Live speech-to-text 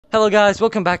Hello guys,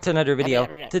 welcome back to another video.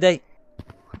 Today...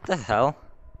 What the hell?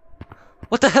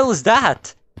 What the hell is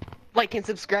that? Like and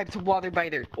subscribe to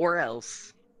Waterbiter, or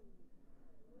else.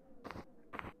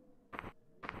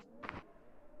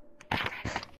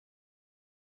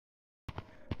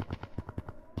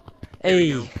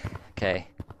 Hey. Okay.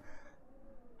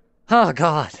 Oh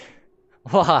god.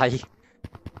 Why?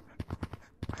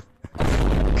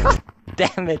 God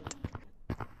damn it.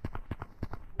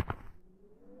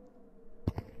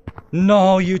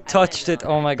 No, you touched it.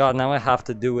 Oh my god, now I have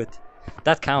to do it.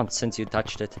 That counts since you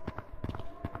touched it.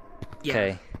 Yeah,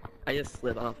 okay. I just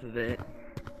slid off of it.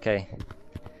 Okay.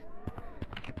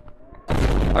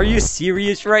 Are you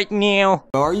serious right now?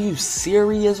 Are you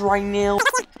serious right now?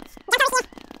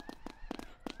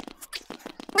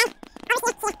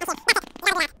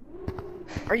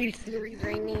 Are you serious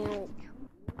right now?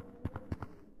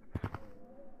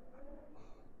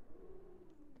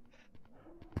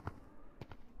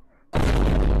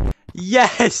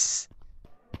 Yes!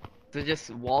 So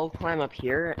just wall climb up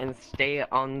here and stay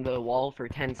on the wall for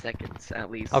 10 seconds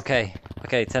at least. Okay,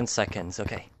 okay, 10 seconds,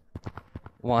 okay.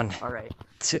 1. Alright.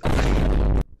 2.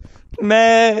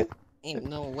 Man! Ain't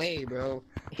no way, bro.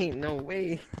 Ain't no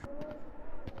way.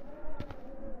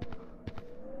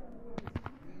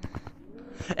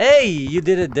 Hey, you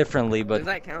did it differently, but... Does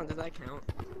that count? Does that count?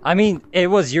 I mean, it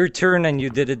was your turn and you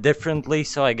did it differently,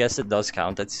 so I guess it does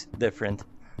count. It's different.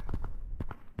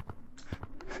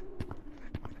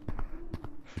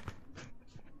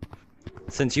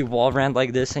 Since you wall ran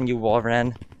like this and you wall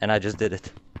ran, and I just did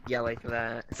it. Yeah, like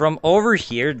that. From over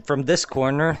here, from this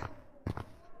corner...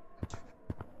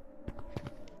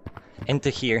 into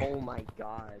here. Oh my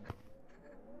god.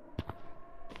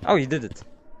 Oh, you did it.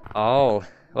 Oh.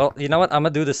 Well, you know what? I'm gonna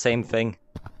do the same thing.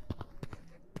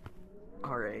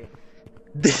 Alright.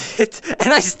 Did it!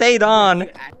 And I stayed on!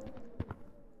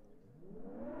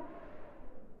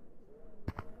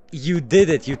 You did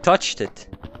it, you touched it.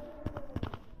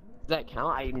 Does that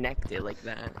count? I necked it like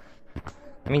that.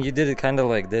 I mean, you did it kind of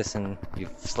like this and you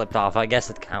slipped off. I guess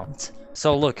it counts.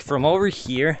 So look, from over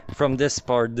here, from this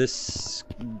part, this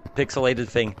pixelated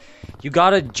thing, you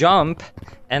gotta jump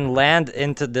and land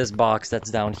into this box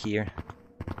that's down here.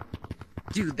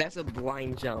 Dude, that's a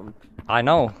blind jump. I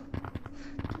know.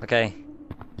 Okay.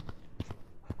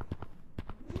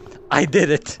 I did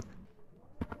it.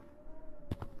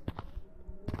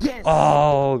 Yes!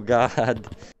 Oh, God.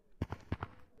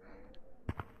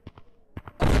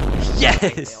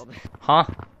 Yes! Huh?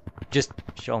 Just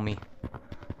show me.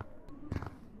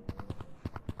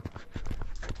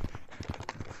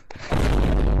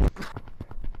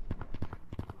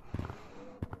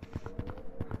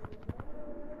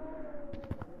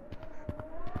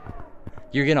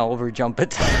 You're gonna overjump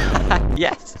it.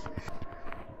 Yes!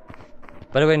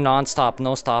 By the way, non-stop,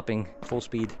 no stopping, full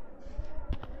speed.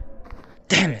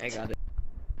 Damn it! I got it.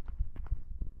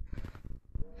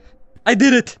 I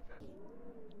did it!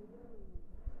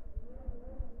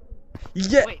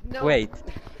 Yeah! Wait, no. Wait.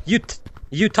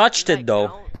 You touched it though.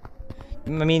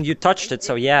 Count? I mean, you touched it,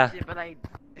 so yeah. But I...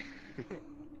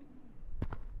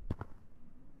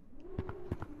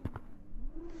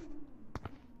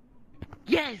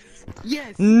 Yes!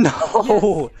 Yes!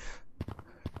 No! Yes!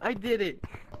 I did it!